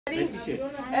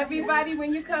Everybody,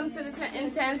 when you come to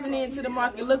in Tanzania to the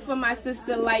market, look for my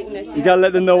sister Lightness. You gotta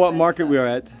let them know what market we are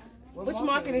at. Which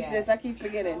market is this? I keep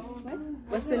forgetting.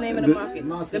 What's the name of the market?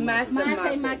 The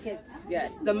Massai market.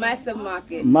 Yes, the Massai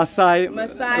market. Massai,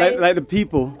 Massai. like the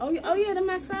people. Oh yeah, the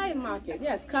Massai market.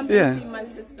 Yes, come and see my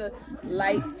sister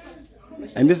Light.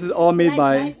 And this is all made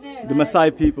by the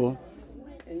Massai people.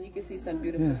 And you can see some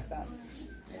beautiful stuff.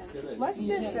 What's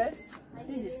this, sis?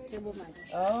 This is table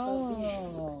mats.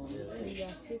 Oh. They are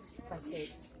 60%.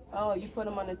 Oh, you put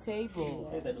them on the table.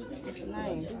 It's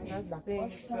nice. That's the thing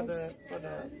for the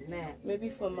mat. Maybe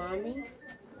for mommy.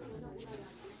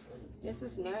 Yes,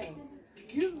 it's nice.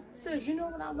 Sis, you know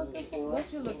what I'm looking for? What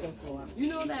you looking for? You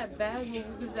know that bag when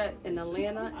we was in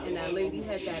Atlanta and that lady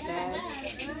had that bag?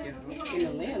 In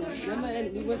Atlanta? Remember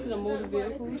we went to the motor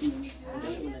vehicles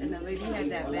and the lady had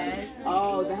that bag?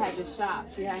 Oh, they had the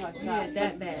shop. She had her shop. Yeah,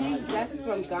 that bag. That's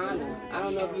from Ghana. I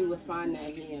don't know if you would find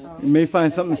that here. You may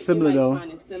find something similar though. You might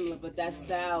find it similar, but that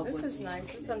style was... This is nice.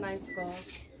 It's a nice scarf.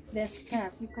 The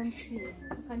scarf, you can see it.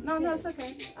 No, it's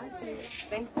okay. I see it.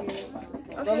 Thank you. Okay,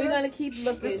 but we're gonna keep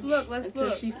looking. Let's look.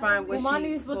 Until she find what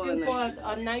she's looking for.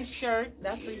 A nice shirt.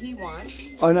 That's what he wants.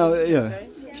 Oh no, yeah.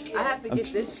 I have to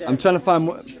get this shirt. I'm trying to find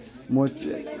more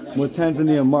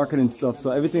Tanzania marketing stuff.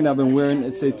 So everything I've been wearing,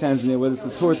 it say Tanzania, whether it's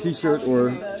the tour T-shirt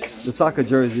or the soccer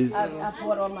jerseys. I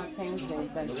bought all my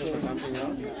paintings. I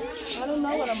don't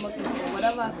know what I'm looking for.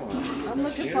 Whatever I'm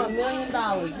looking for $1 million.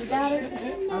 You got it?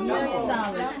 $1 million.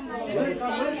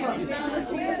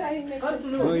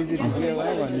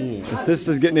 The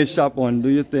sister's getting his shop on. Do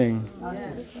your thing.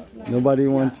 Nobody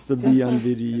wants to be on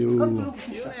video.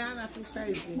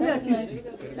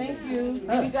 Thank you.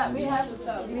 We have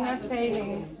stuff. We have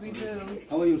paintings. We do.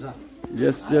 How are you, sir?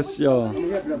 Yes, y'all. I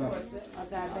got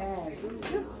bags.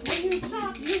 When you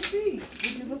shop, you see.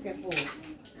 What you looking for?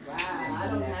 Wow, I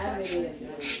don't have it.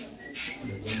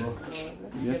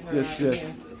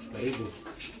 Yes.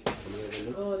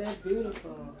 Oh, that's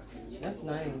beautiful. That's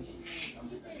nice.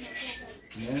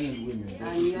 Men and women. I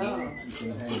know.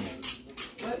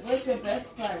 What's your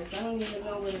best price? I don't even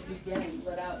know where to begin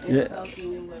without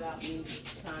insulting you, without me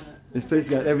trying to... This place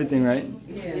got everything, right?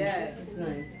 Yeah. Yes, it's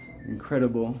nice.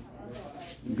 Incredible.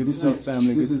 Good stuff,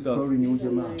 family. This good is stuff. probably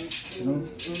Ujamaa. You know?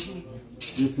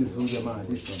 This is Ujamaa,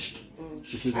 this one.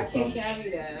 This is I can't carry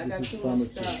that. I got too much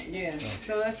stuff. Yeah.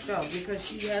 So let's go because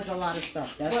she has a lot of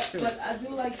stuff. That's true. But I do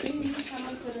like these. How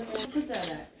much for the put that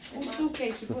at? In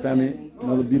suitcase. So family,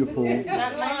 another beautiful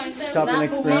shopping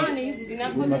experience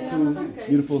with my two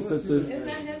beautiful sisters,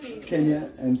 Kenya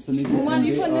and Sonika. Mom,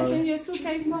 you putting this in your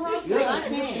suitcase for her?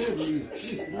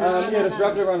 Yeah, just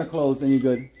wrap it around the clothes and you're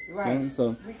good. Right. Yeah,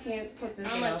 so. We can't put this.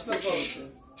 How much for both?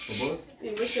 For both?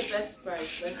 Yeah, what's the best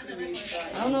price? Let's see where you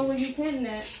start. I don't know where you putting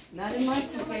that. Not in my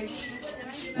suitcase.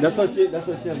 That's why she has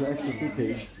an extra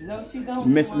suitcase. No, she don't.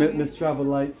 Miss Travel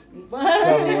Light.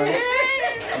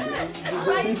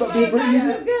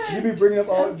 You be bringing up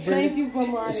all. Thank you for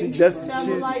my. She ain't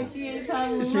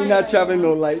traveling. She not traveling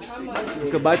no light.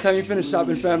 Because by the time you finish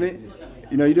shopping, family,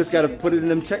 you know you just gotta put it in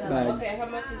them check bags. Okay, how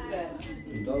much is that? $.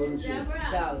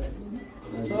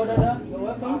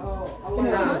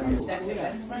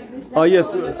 Oh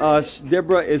yes,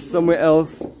 Deborah is somewhere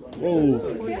else. Whoa.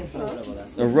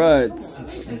 All right. So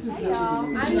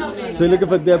you're looking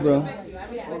for Deborah.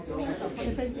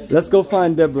 Let's go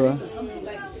find Deborah.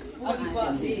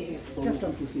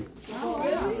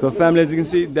 So family, as you can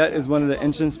see, that is one of the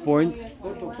entrance points.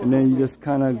 And then you just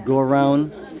kind of go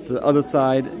around to the other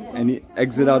side and you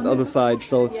exit out the other side.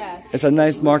 So it's a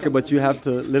nice market, but you have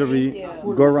to literally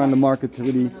go around the market to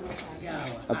really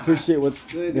appreciate what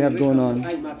they have going on.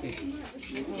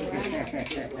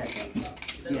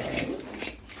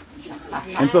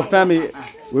 And so family,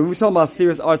 when we talk about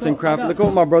serious arts and craft, look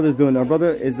what my brother's doing. Our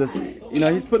brother is just, you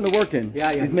know, he's putting the work in.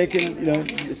 He's making, you know,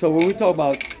 so when we talk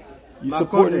about you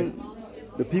supporting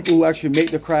the people who actually make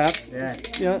the crafts,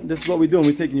 you know, this is what we're doing.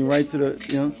 We're taking you right to the,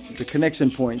 you know, the connection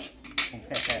point.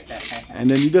 And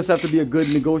then you just have to be a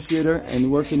good negotiator and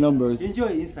work the numbers. Enjoy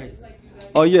inside.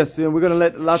 Oh yes, we're going to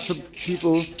let lots of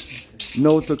people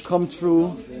know to come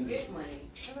through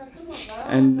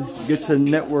and get your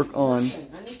network on.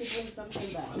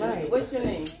 What's your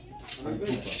name?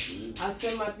 I'll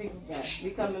send my people back.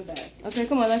 We coming back. Okay,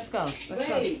 come on, let's go. Let's go.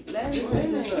 This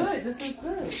is good. This is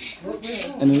good.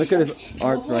 And then look at this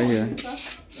art right here.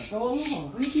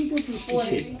 Where do you get this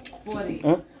t-shirt? 40.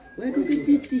 Huh? Where do you get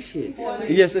this t-shirt?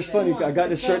 Yes, it's funny. I got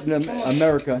this shirt in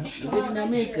America. You get in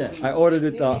America? I ordered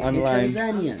it online.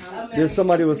 Tanzania. There's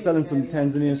somebody who was selling some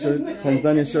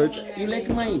Tanzanian shirt. You like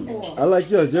mine? I like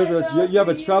yours. You have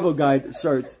a travel guide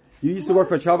shirt. You used to work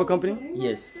for a travel company?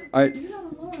 Yes. All right.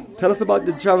 Tell us about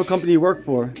the travel company you work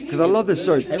for, because I love this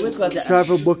shirt. I work at the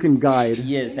Travel Booking Guide.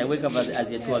 Yes, I work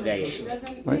as a tour guide.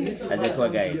 Right. As a tour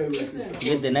guide. To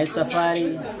get the night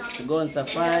safari, to go on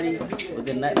safari, with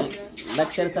the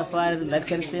luxury safari,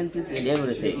 luxury tents, and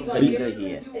everything. But you go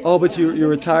here. Oh, but you're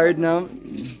retired now?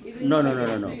 No.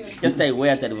 Just I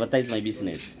wear to advertise my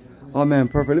business. Oh man,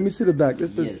 perfect. Let me see the back.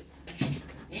 This is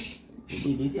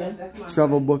See this one?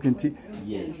 Travel Booking T.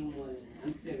 Yes.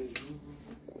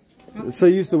 So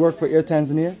you used to work for Air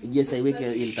Tanzania? Yes, I work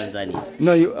in Tanzania.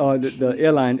 No, you the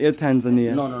airline Air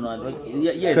Tanzania. No. I work,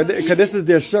 yes. Because this is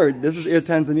their shirt. This is Air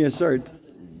Tanzania shirt.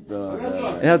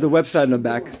 It has the website in the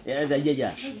back. Yeah. You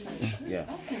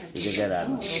can get that.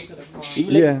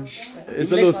 Yeah,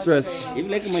 it's a little stress. If you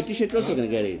like my t-shirt, also can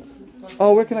get it.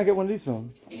 Oh, where can I get one of these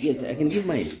from? Yes, I can give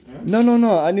mine.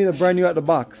 No. I need a brand new out the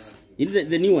box. You need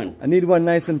the new one? I need one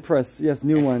nice and pressed. Yes,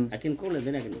 new one. I can call it,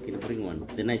 then I can bring one.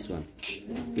 The nice one.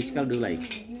 Which color do you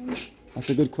like? That's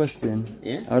a good question.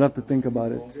 Yeah? I would have to think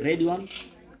about it. Red one?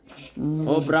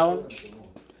 Or brown?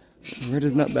 Red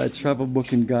is not bad. Travel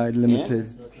Booking Guide Limited.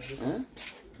 Yeah? Huh?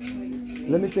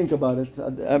 Let me think about it.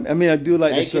 I mean, I do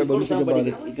like the shirt, but let me think about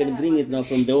it. You can bring it now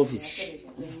from the office.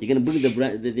 You can bring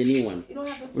the new one.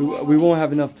 We won't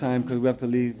have enough time because we have to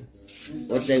leave.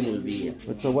 What time will be here?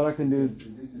 But so what I can do is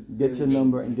get your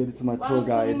number and get it to my tour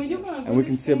guide, and we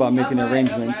can see about making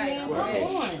arrangements.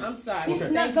 I'm sorry.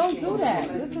 No, don't do that.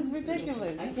 This is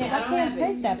ridiculous. I can't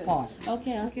take that part.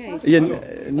 Okay. Yeah,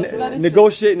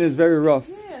 negotiating is very rough.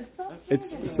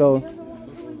 It's so,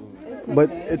 but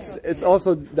it's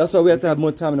also, that's why we have to have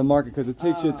more time in the market, because it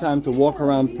takes you time to walk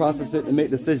around, process it, and make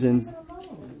decisions.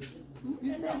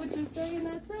 You say what you say and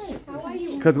that's it. How are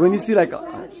you? Because when you see like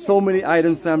so many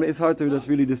items, family, it's hard to just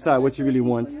really decide what you really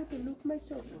want.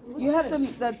 You have the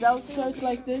adult shirts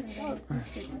like this?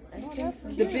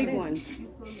 The big ones.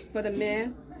 For the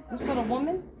man? This for the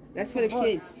woman? That's for the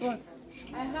kids. You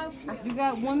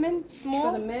got women?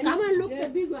 Small? For the men? Come on, look the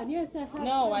big one. Yes, that's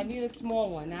No, I need a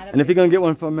small one. Not a And if you're gonna get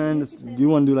one for a man, you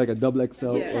want to do like a double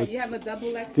XL. Yeah, Or, you have a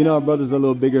double XL. you know, our brothers are a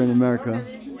little bigger in America.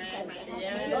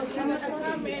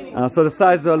 So the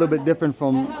sizes are a little bit different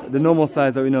from the normal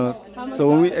size that we know. So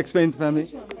when we explain to family,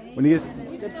 when you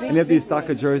have these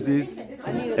soccer jerseys,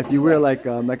 if you wear like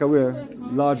I wear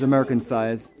large American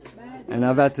size, and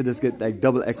I've had to just get like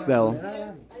double XL.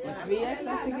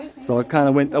 So I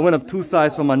went up 2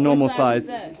 sizes from my normal size.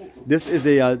 This is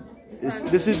a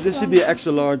this should be an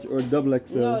extra large or double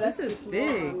XL. No, this is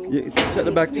big. Yeah, check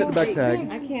the back tag.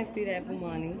 I can't see that,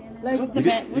 Bumani. What's the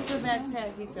back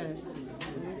tag, he said?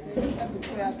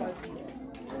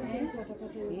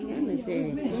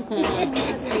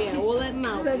 Yeah, all that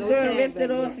mouth. So no girl tag ripped back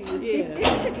it off here. you.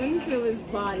 Yeah. When you feel his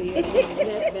body and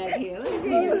that back here. Let's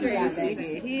see what you got back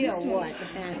here. Here or what?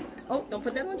 Oh, don't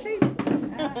put that on tape.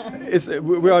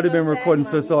 We already been recording,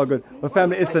 so it's all good. But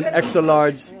family, it's an extra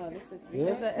large.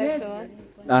 It's an extra.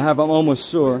 I'm almost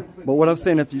sure. But what I'm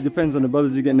saying, it depends on the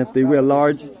brothers you're getting. If they wear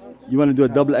large, you want to do a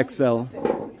double XL.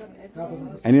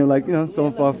 And some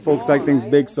of our folks like things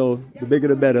big, so the bigger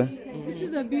the better. This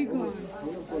is a big one.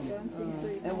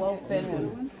 It won't fit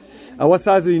him. What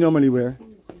size do you normally wear?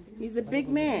 He's a big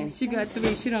man. She got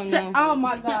 3. She don't know. Oh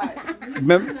my God.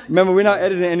 Remember, we're not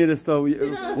editing any of this stuff.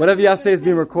 Whatever y'all say is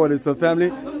being recorded. So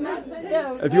family,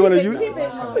 if you want to use...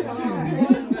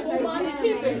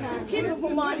 Keep it,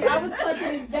 Pumani. I was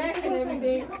touching his back and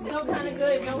everything. No kind of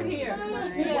good, no hair.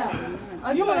 Yeah.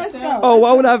 Let's go. Oh,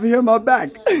 why would I have hair on my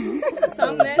back?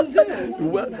 Some men do.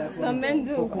 Some men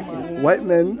do. White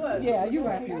men. Yeah, you're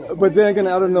right. But then again,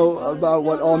 I don't know about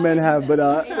what all men have, but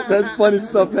that's funny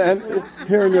stuff, man.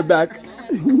 Hair on your back.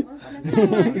 Oh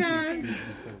my God.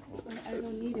 I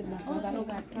don't need it, I don't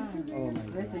got time.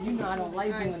 Listen, you know I don't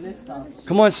like doing this stuff.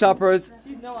 Come on, shoppers.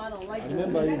 You know I don't like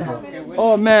doing this stuff.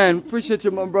 Oh man, appreciate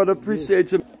you, my brother.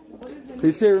 Appreciate you. So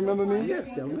you say, remember me?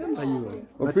 Yes, I remember you.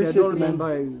 Well, But I don't you, man.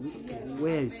 remember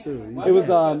where, sir. It was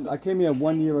I came here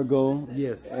 1 year ago.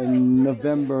 Yes. In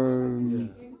November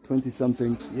 20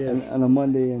 something. Yes. And on a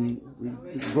Monday, and we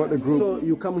brought the group. So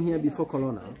you come here before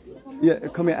Corona? Yeah,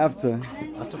 come here after.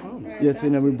 After Corona? Yes,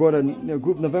 we brought a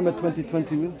group November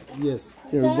 2020. Yes.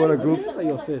 Yeah, we brought a group,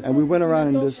 Your face. and we went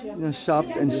around and just shopped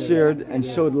and shared and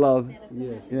showed love.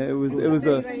 Yes. Yeah, it was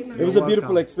a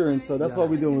beautiful experience. So that's what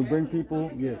we do. We bring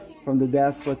people from the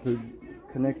diaspora to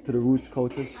connect to the roots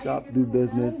culture, shop, do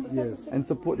business, and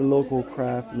support the local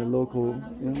craft and the local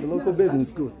business.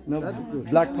 That's good. That's good.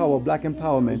 Black power, black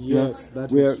empowerment. Yes, that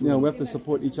where is true. we have to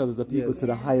support each other as a people to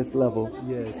the highest level.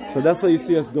 Yes. So that's why you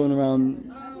see us going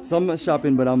around So I'm not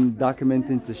shopping, but I'm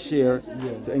documenting to share,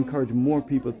 to encourage more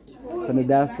people from the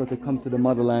diaspora to come to the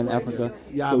motherland, Africa,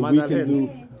 so we can do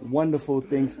wonderful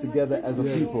things together as a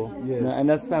people. You know, and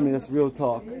that's family, that's real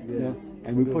talk. You know?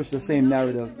 And we push the same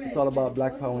narrative. It's all about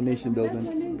Black Power and Nation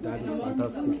building. That is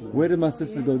fantastic. Where did my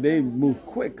sisters go? They move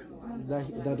quick.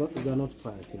 They're not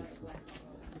far, I think so.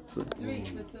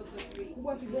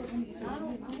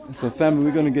 So family,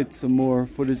 we're gonna get some more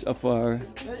footage of our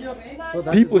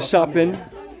people shopping.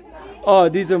 Oh,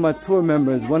 these are my tour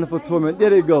members, wonderful tour members. There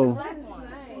they go.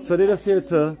 So they're just here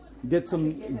to get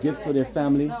some gifts for their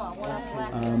family.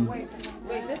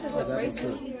 Wait, this is a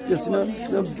bracelet? Just, you know,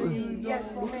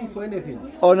 Looking for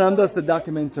anything. oh no, I'm just the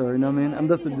documenter, you know what I mean? I'm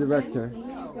just the director.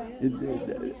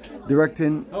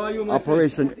 Directing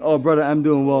operation. Oh brother, I'm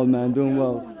doing well, man, doing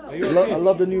well. I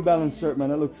love the New Balance shirt, man,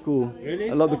 that looks cool. Really?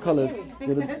 I love the colors. Yeah,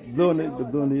 the blue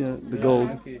and the gold.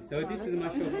 Okay, so this is my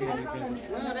shop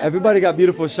here. Everybody got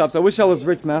beautiful shops. I wish I was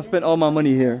rich, man. I spent all my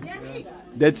money here.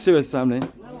 Dead serious, family.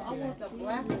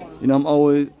 You know, I'm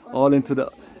always all into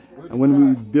the... And when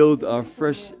we build our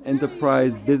fresh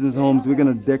enterprise business homes, we're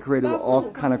going to decorate it with all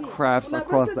kind of crafts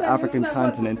across the African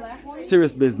continent.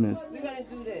 Serious business. We're going to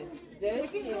do this.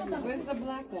 Where's the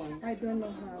black one? I don't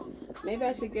know how. Maybe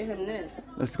I should get him this.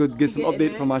 Let's go get some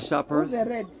update from our shoppers. The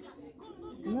red.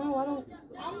 No, I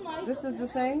don't. This is the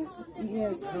same?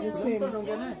 Yes, the same.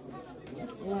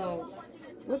 No.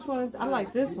 Which one is? I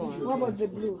like this one. What was the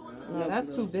blue? No,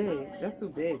 that's too big. That's too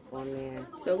big for a man.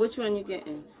 So which one you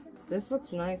getting? This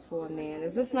looks nice for a man.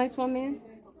 Is this nice for a man?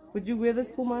 Would you wear this,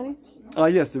 Pumani?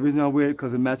 Yes, the reason I wear it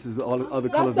because it matches all the other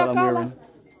colors that I'm wearing.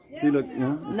 See, look, you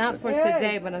know. Not for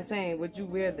today, but I'm saying, would you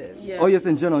wear this? Yeah. Oh yes,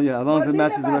 in general, yeah. As long as it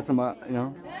matches the rest of my, you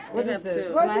know. What is this?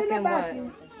 Black and what?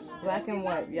 Black and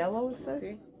what? Yellow, is this?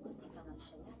 See?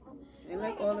 They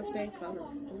like all the same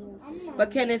colors.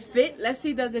 But can it fit? Let's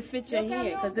see, does it fit your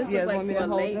hand? Because this is like for a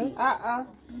lady.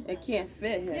 It can't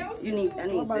fit here. I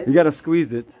need this. You gotta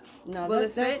squeeze it. No,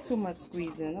 that's too much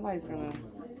squeezing. Nobody's gonna.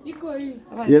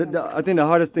 Yeah, I think the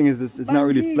hardest thing is this. It's not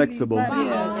really flexible.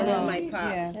 Yeah, and it might pop.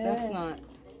 Yeah, that's not.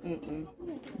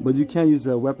 But you can use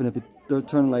a weapon if you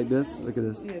turn it like this. Look at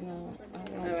this. Yeah, no,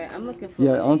 alright, I'm looking for.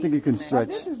 Yeah, I don't think it can stretch.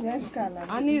 This is nice color.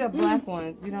 I need a black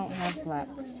one. You don't have black.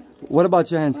 What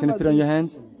about your hands? Can it fit on your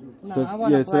hands? No, so, I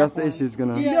want yeah, a so that's black the issue. It's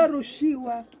gonna. The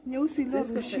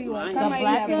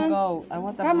black and gold. I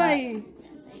want the black.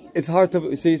 It's hard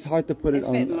to see. It's hard to put it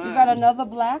on. You got another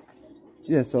black?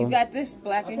 Yeah, so. You got this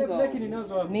black and gold.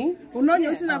 Me?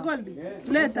 Later.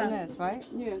 Right?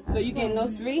 Yeah. So you getting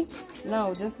those three?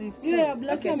 No, just these two. Yeah,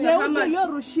 black and gold. How much? How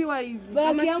much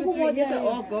for three? Here's an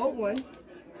all gold one.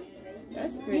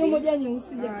 That's pretty.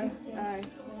 Alright.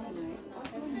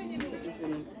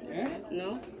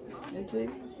 No? This way?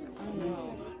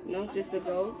 No, just the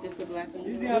gold, just the black and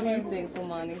gold. What do you think,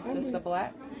 Pumani? Just the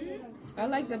black? I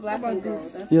like the black and gold.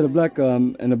 Yeah, the black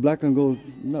and the black and gold,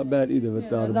 not bad either.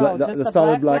 But the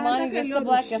solid black. Just the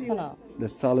black, yes or no? The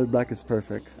solid black is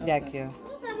perfect. Thank you.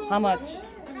 How much?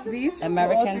 These?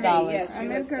 American dollars. Yes,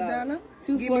 American dollar.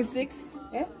 246.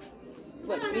 Yeah.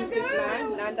 What,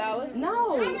 369? $9?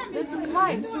 No, this is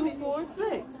nice.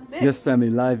 246. Yes, family,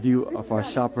 live view of our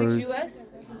shoppers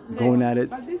going at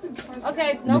it.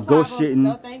 Okay, no negotiating.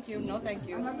 No, thank you. No, thank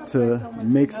you. To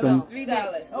make some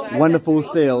 $3. wonderful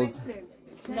sales.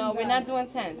 No, we're not doing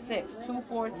 10. 6.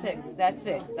 246. That's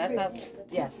it. That's up.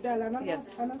 Yes. Yes.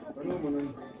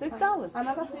 $6.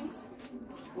 Another thing.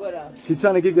 What else? She's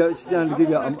trying to give you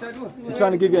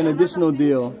an additional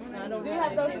deal. Do you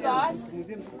have those stars?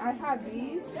 I have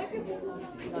these.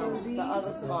 No, the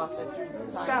other stars that you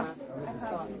Scarf.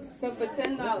 So for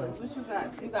 $10, what you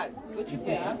got? You got what you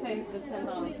pay? I paid the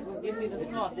 $10. Well, give me the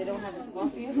scarf. They don't have the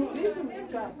scarf here.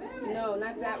 No,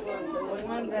 not that one. The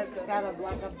one that's got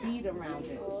like a bead around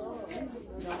it.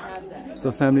 You don't have that.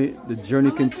 So family, the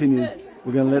journey continues.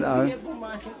 We're gonna let our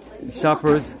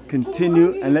shoppers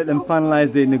continue and let them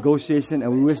finalize their negotiation,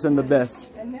 and we wish them the best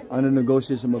on the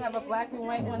negotiation.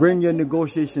 But bring your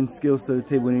negotiation skills to the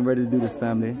table when you're ready to do this,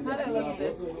 family. How that look,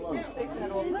 sis?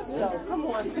 Come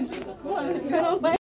on.